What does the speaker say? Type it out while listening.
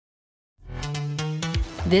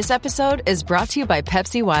This episode is brought to you by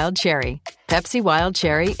Pepsi Wild Cherry. Pepsi Wild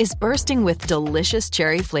Cherry is bursting with delicious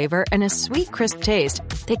cherry flavor and a sweet, crisp taste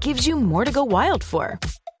that gives you more to go wild for.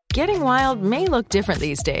 Getting wild may look different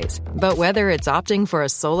these days, but whether it's opting for a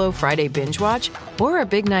solo Friday binge watch or a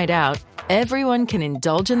big night out, everyone can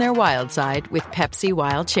indulge in their wild side with Pepsi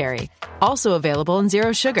Wild Cherry. Also available in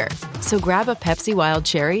Zero Sugar. So grab a Pepsi Wild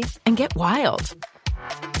Cherry and get wild.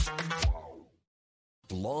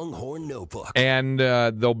 Longhorn Notebook. And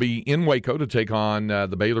they'll be in Waco to take on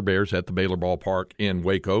the Baylor Bears at the Baylor Ballpark in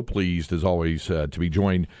Waco. Pleased, as always, to be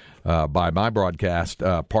joined by my broadcast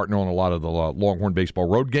partner on a lot of the Longhorn baseball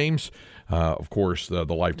road games. Of course, the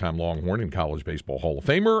lifetime Longhorn and College Baseball Hall of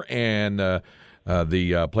Famer, and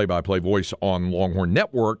the play-by-play voice on Longhorn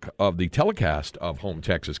Network of the telecast of home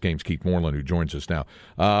Texas games, Keith Moreland, who joins us now.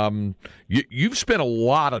 You've spent a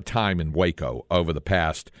lot of time in Waco over the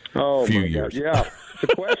past few years. Yeah.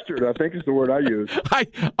 Sequestered, I think is the word I use.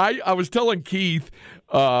 I was telling Keith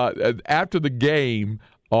after the game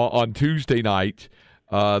on Tuesday night,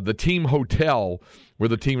 the team hotel where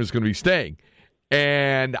the team is going to be staying,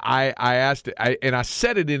 and I asked, and I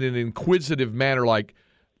said it in an inquisitive manner, like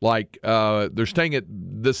they're staying at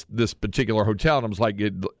this particular hotel, and I was like,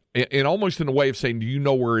 and almost in a way of saying, do you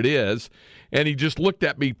know where it is? And he just looked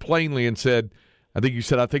at me plainly and said, I think you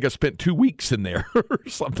said, I think I spent 2 weeks in there or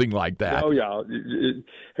something like that. Oh, yeah.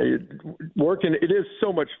 Working, it is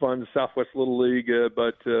so much fun, the Southwest Little League,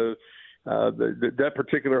 but that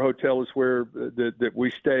particular hotel is where that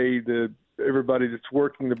we stay, everybody that's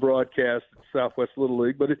working the broadcast at Southwest Little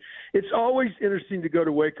League. But it's always interesting to go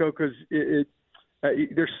to Waco because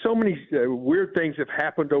there's so many weird things have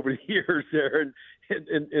happened over the years there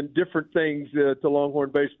and different things to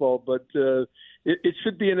Longhorn baseball. But it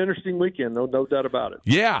should be an interesting weekend, no doubt about it.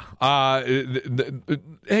 Yeah.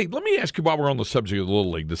 Hey, let me ask you while we're on the subject of the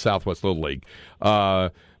Little League, the Southwest Little League,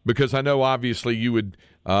 because I know obviously you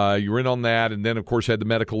were in on that, and then of course had the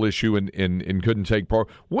medical issue and couldn't take part.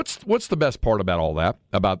 What's the best part about all that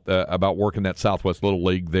about working that Southwest Little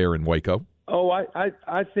League there in Waco? Oh,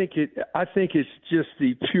 I think it's just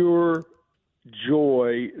the pure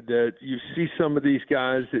joy that you see some of these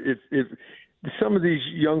guys. Some of these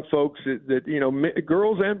young folks that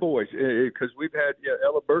girls and boys, because we've had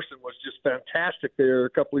Ella Burson was just fantastic there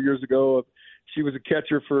a couple of years ago. She was a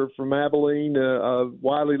catcher for Abilene,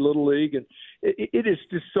 Wiley Little League, and it is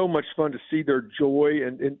just so much fun to see their joy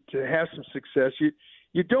and to have some success.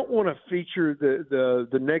 You don't want to feature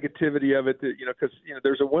the negativity of it, because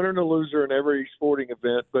there's a winner and a loser in every sporting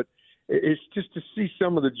event, but it's just to see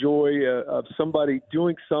some of the joy of somebody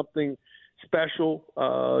doing something special,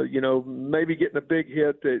 maybe getting a big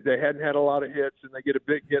hit. They hadn't had a lot of hits, and they get a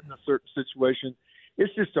big hit in a certain situation.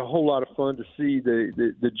 It's just a whole lot of fun to see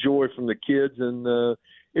the joy from the kids, and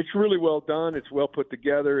it's really well done. It's well put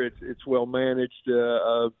together. It's well managed.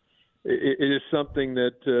 It is something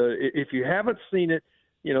that if you haven't seen it,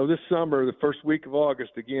 this summer, the first week of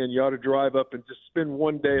August, again, you ought to drive up and just spend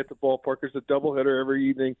one day at the ballpark. There's a doubleheader every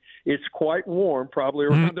evening. It's quite warm, probably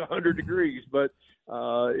around 100 degrees, but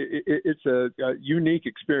it's a unique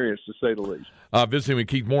experience, to say the least. Visiting with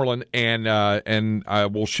Keith Moreland, and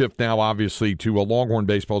we'll shift now, obviously, to Longhorn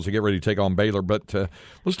baseball as they get ready to take on Baylor. But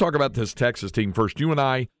let's talk about this Texas team first. You and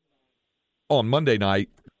I, on Monday night,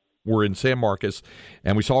 were in San Marcos,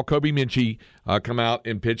 and we saw Kobe Minchie come out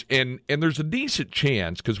and pitch. And there's a decent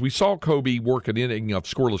chance, because we saw Kobe work an inning of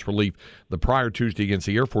scoreless relief the prior Tuesday against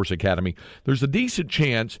the Air Force Academy. There's a decent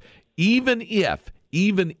chance, even if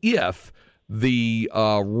the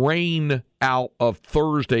rain out of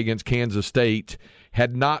Thursday against Kansas State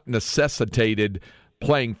had not necessitated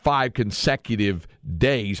playing 5 consecutive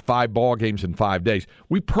days, 5 ball games in 5 days,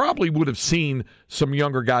 we probably would have seen some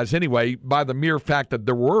younger guys anyway by the mere fact that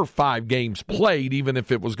there were 5 games played, even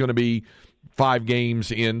if it was going to be 5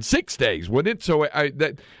 games in 6 days, wouldn't it? So,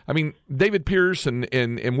 David Pierce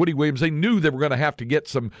and Woody Williams, they knew they were going to have to get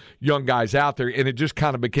some young guys out there, and it just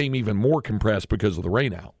kind of became even more compressed because of the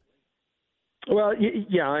rain out. Well,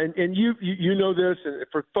 yeah, and you know this, and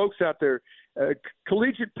for folks out there,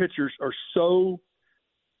 collegiate pitchers are so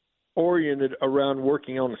oriented around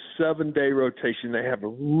working on a 7-day rotation. They have a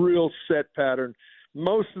real set pattern.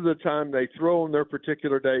 Most of the time they throw on their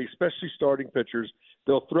particular day, especially starting pitchers.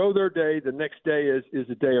 They'll throw their day. The next day is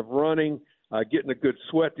a day of running, getting a good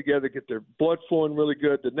sweat together, get their blood flowing really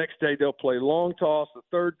good. The next day they'll play long toss. The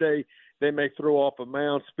third day they may throw off a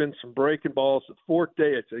mound, spin some breaking balls. The fourth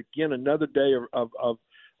day it's, again, another day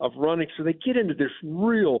of running. So they get into this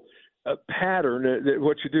real pattern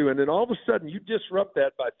what you do, and then all of a sudden you disrupt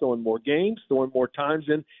that by throwing more games, throwing more times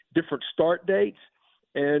in, different start dates,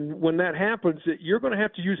 And when that happens, you're going to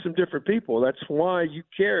have to use some different people. That's why you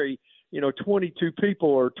carry, 22 people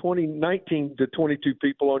or 19 to 22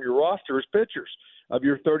 people on your roster as pitchers of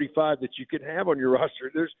your 35 that you can have on your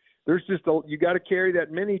roster. There's just you got to carry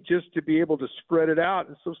that many just to be able to spread it out.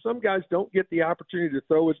 And so some guys don't get the opportunity to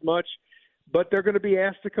throw as much, but they're going to be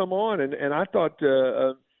asked to come on. And I thought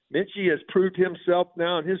Minchie has proved himself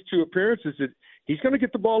now in his 2 appearances that he's going to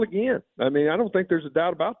get the ball again. I mean, I don't think there's a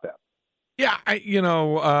doubt about that. Yeah,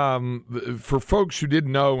 for folks who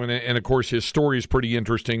didn't know, and of course his story is pretty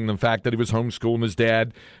interesting, the fact that he was homeschooled, his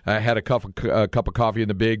dad had a cup of coffee in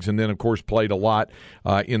the bigs, and then, of course, played a lot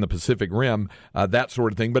in the Pacific Rim, that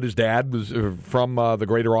sort of thing. But his dad was from the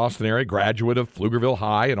greater Austin area, graduate of Pflugerville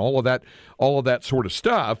High, and all of that sort of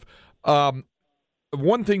stuff.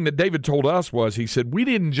 One thing that David told us was, he said, we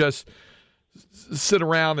didn't just sit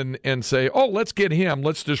around and say, oh, let's get him.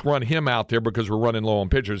 Let's just run him out there because we're running low on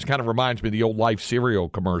pitchers. It kind of reminds me of the old Life cereal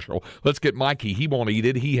commercial. Let's get Mikey. He won't eat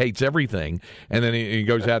it. He hates everything. And then he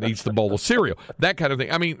goes out and eats the bowl of cereal. That kind of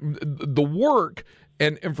thing. I mean, the work,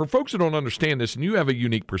 and for folks that don't understand this, and you have a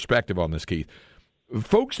unique perspective on this, Keith,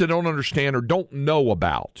 folks that don't understand or don't know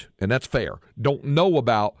about, and that's fair, don't know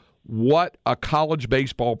about what a college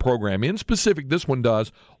baseball program, in specific this one,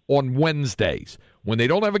 does on Wednesdays when they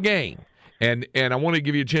don't have a game. And I want to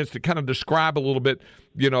give you a chance to kind of describe a little bit,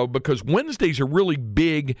 because Wednesdays are really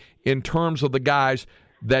big in terms of the guys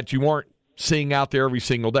that you aren't seeing out there every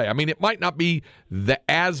single day. I mean, it might not be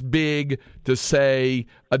as big to say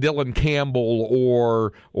a Dylan Campbell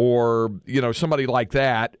or somebody like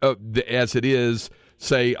that as it is,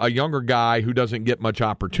 say, a younger guy who doesn't get much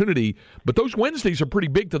opportunity. But those Wednesdays are pretty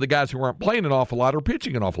big to the guys who aren't playing an awful lot or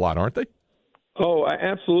pitching an awful lot, aren't they? Oh,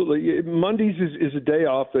 absolutely. Mondays is a day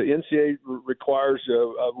off. The NCAA requires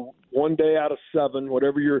one day out of 7,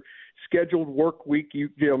 whatever your scheduled work week.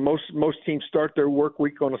 Most teams start their work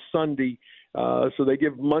week on a Sunday, so they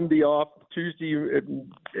give Monday off. Tuesday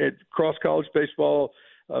at cross college baseball,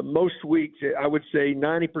 most weeks, I would say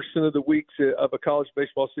 90% of the weeks of a college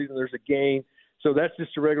baseball season, there's a game. So that's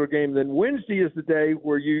just a regular game. Then Wednesday is the day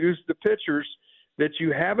where you use the pitchers that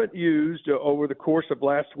you haven't used over the course of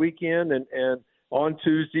last weekend, and on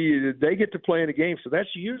Tuesday they get to play in a game. So that's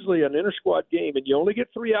usually an inter-squad game, and you only get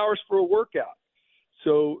 3 hours for a workout.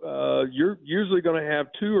 So you're usually going to have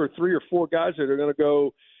 2 or 3 or 4 guys that are going to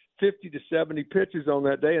go 50 to 70 pitches on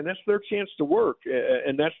that day, and that's their chance to work,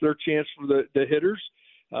 and that's their chance for the hitters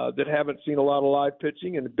that haven't seen a lot of live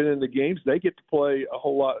pitching and have been in the games. They get to play a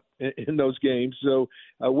whole lot in those games. So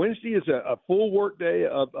Wednesday is a full work day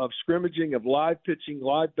of scrimmaging, of live pitching,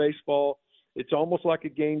 live baseball. It's almost like a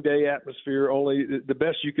game day atmosphere, only the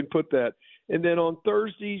best you can put that. And then on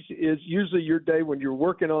Thursdays is usually your day when you're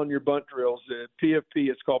working on your bunt drills. PFP,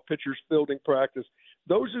 it's called pitchers fielding practice.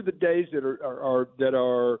 Those are the days that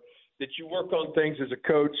you work on things as a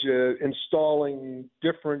coach, installing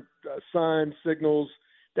different signs, signals.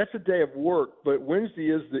 That's a day of work, but Wednesday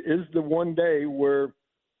is the one day where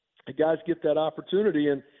the guys get that opportunity,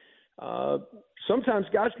 and sometimes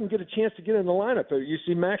guys can get a chance to get in the lineup. You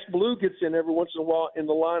see Max Blue gets in every once in a while in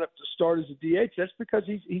the lineup to start as a DH. That's because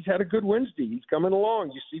he's had a good Wednesday. He's coming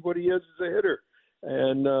along. You see what he is as a hitter,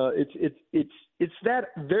 and it's that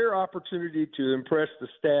their opportunity to impress the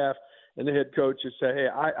staff and the head coach and say, hey,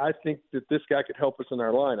 I think that this guy could help us in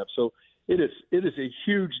our lineup. So it is a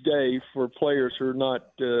huge day for players who are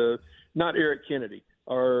not Eric Kennedy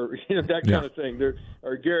or that kind of thing.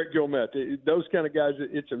 Or Garrett Gilmet, those kind of guys.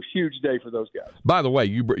 It's a huge day for those guys. By the way,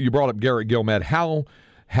 you brought up Garrett Gilmet. How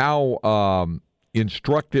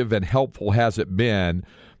instructive and helpful has it been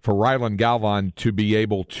for Rylan Galvan to be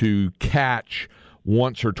able to catch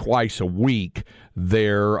once or twice a week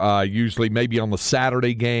there, usually maybe on the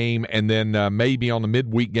Saturday game and then maybe on the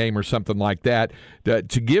midweek game or something like that, to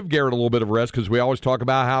give Garrett a little bit of rest, because we always talk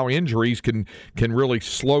about how injuries can really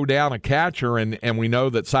slow down a catcher, and we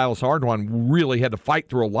know that Silas Ardoin really had to fight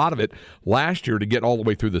through a lot of it last year to get all the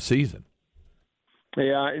way through the season.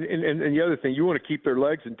 Yeah, and the other thing, you want to keep their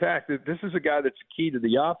legs intact. This is a guy that's key to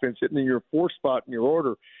the offense, hitting in your 4th spot in your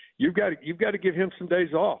order. You've got to give him some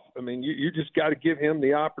days off. I mean, you just got to give him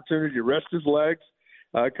the opportunity to rest his legs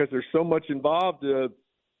because there's so much involved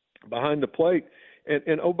behind the plate.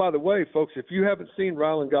 And oh, by the way, folks, if you haven't seen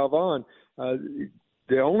Rylan Galvan,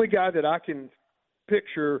 the only guy that I can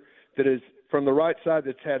picture that is from the right side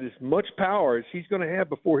that's had as much power as he's going to have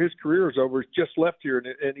before his career is over is just left here,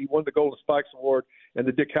 and he won the Golden Spikes Award and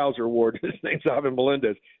the Dick Hauser Award. His name's Ivan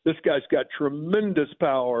Melendez. This guy's got tremendous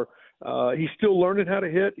power. He's still learning how to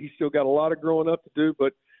hit. He's still got a lot of growing up to do,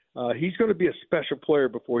 but He's going to be a special player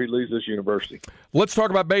before he leaves this university. Let's talk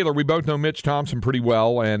about Baylor. We both know Mitch Thompson pretty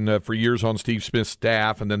well, and for years on Steve Smith's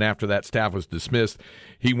staff, and then after that staff was dismissed,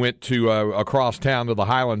 he went to across town to the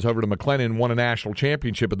Highlands over to McLennan, won a national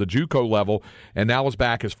championship at the JUCO level, and now is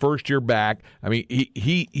back his first year back. I mean,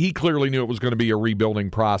 he clearly knew it was going to be a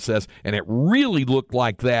rebuilding process, and it really looked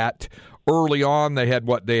like that. Early on, they had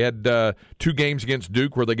 2 games against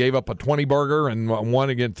Duke where they gave up a 20-burger and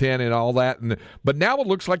one against 10 and all that. But now it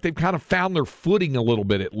looks like they've kind of found their footing a little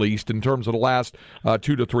bit, at least, in terms of the last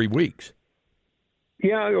 2 to 3 weeks.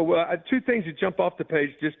 Yeah, well, 2 things that jump off the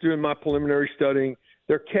page just doing my preliminary studying.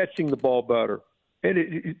 They're catching the ball better.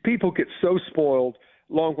 And people get so spoiled,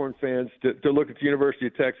 Longhorn fans, to look at the University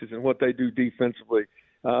of Texas and what they do defensively.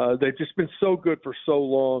 They've just been so good for so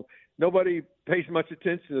long. Nobody pays much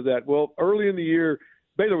attention to that. Well, early in the year,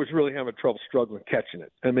 Baylor was really having trouble struggling catching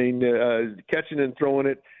it. I mean, catching and throwing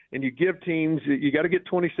it. And you give teams, you got to get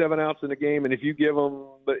 27 outs in a game, and if you give them,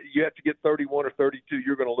 you have to get 31 or 32,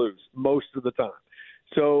 you're going to lose most of the time.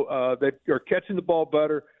 So they are catching the ball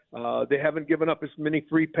better. They haven't given up as many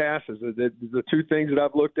free passes. The 2 things that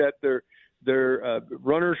I've looked at, their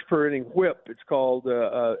runners per inning whip, it's called,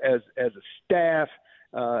 as a staff,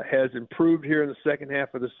 has improved here in the second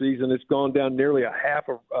half of the season. It's gone down nearly a half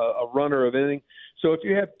a runner of inning. So if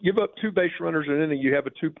you give up 2 base runners an inning, you have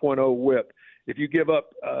a 2.0 whip. If you give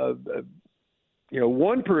up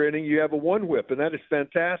 1 per inning, you have a 1 whip, and that is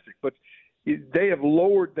fantastic. But they have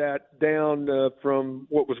lowered that down from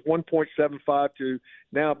what was 1.75 to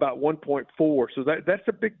now about 1.4. So that's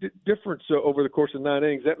a big difference over the course of 9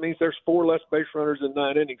 innings. That means there's 4 less base runners in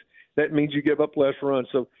 9 innings. That means you give up less runs.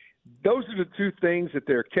 So those are the 2 things that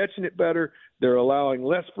they're catching it better. They're allowing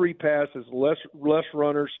less free passes, less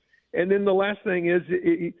runners. And then the last thing is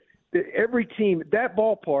every team, that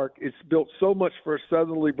ballpark is built so much for a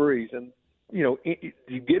southerly breeze. And, you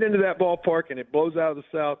get into that ballpark and it blows out of the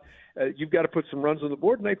south, you've got to put some runs on the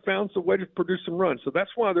board, and they found some way to produce some runs. So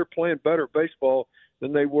that's why they're playing better baseball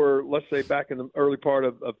than they were, let's say, back in the early part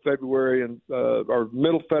of February and or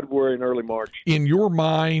middle February and early March. In your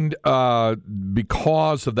mind,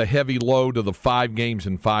 because of the heavy load of the 5 games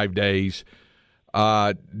in 5 days,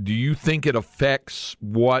 do you think it affects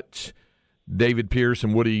what David Pierce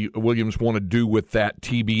and Woody Williams want to do with that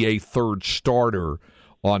TBA third starter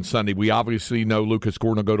on Sunday? We obviously know Lucas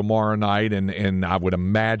Gordon will go tomorrow night, and I would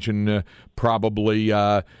imagine probably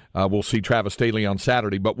we'll see Travis Staley on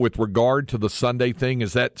Saturday. But with regard to the Sunday thing,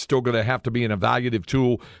 is that still going to have to be an evaluative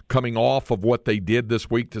tool coming off of what they did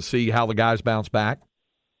this week to see how the guys bounce back?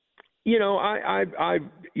 I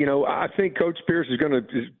think Coach Pierce is going to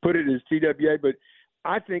put it as TWA, but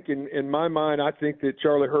I think in my mind, I think that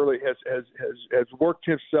Charlie Hurley has worked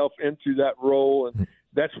himself into that role, and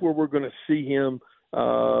that's where we're going to see him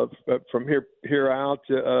from here out.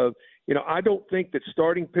 I don't think that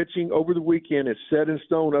starting pitching over the weekend is set in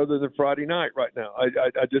stone other than Friday night right now.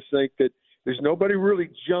 I just think that there's nobody really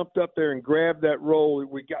jumped up there and grabbed that role.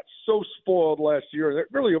 We got so spoiled last year,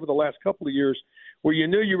 really over the last couple of years, where you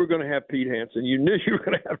knew you were going to have Pete Hansen, you knew you were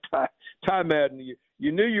going to have Ty Madden,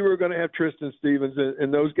 you knew you were going to have Tristan Stevens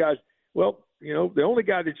and those guys. Well, the only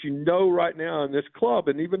guy that right now in this club,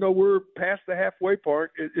 and even though we're past the halfway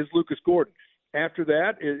part, is Lucas Gordon. After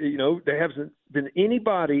that, there hasn't been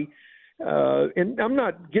anybody, and I'm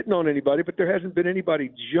not getting on anybody, but there hasn't been anybody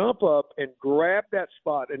jump up and grab that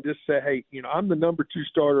spot and just say, hey, I'm the number 2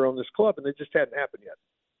 starter on this club, and it just hadn't happened yet.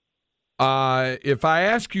 If I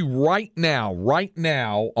ask you right now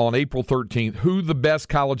on April 13th, who the best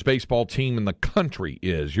college baseball team in the country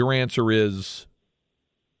is, your answer is?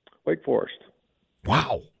 Wake Forest.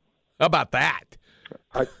 Wow. How about that?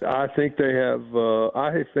 I think they have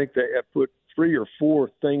put 3 or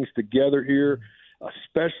 4 things together here,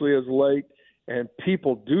 especially as late, and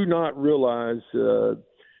people do not realize,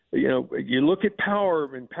 you look at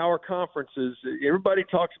power and power conferences, everybody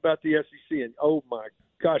talks about the SEC, and oh my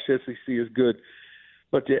gosh, SEC is good.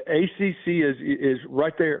 But the ACC is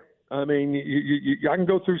right there. I mean, I can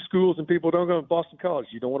go through schools and people don't go to Boston College.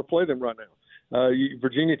 You don't want to play them right now.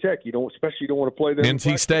 Virginia Tech, you don't want to play them.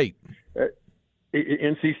 NC State.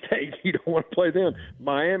 NC State, you don't want to play them.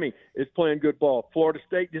 Miami is playing good ball. Florida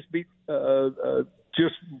State just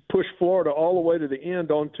pushed Florida all the way to the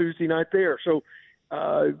end on Tuesday night there. So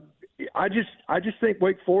I just think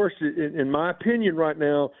Wake Forest, in my opinion, right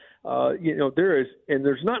now,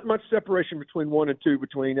 there's not much separation between 1 and 2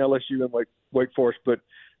 between LSU and Wake Forest, but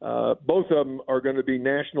both of them are going to be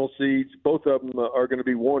national seeds. Both of them are going to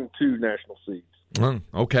be 1-2 national seeds.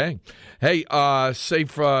 Okay. Hey,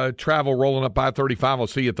 safe travel rolling up I-35. I'll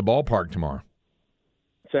see you at the ballpark tomorrow.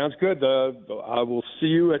 Sounds good. I will see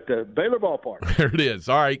you at the Baylor ballpark. There it is.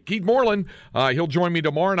 All right, Keith Moreland, he'll join me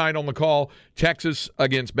tomorrow night on the call, Texas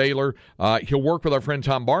against Baylor. He'll work with our friend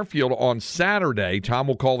Tom Barfield on Saturday. Tom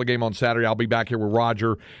will call the game on Saturday. I'll be back here with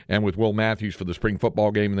Roger and with Will Matthews for the spring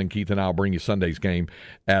football game, and then Keith and I will bring you Sunday's game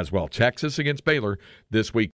as well. Texas against Baylor this week.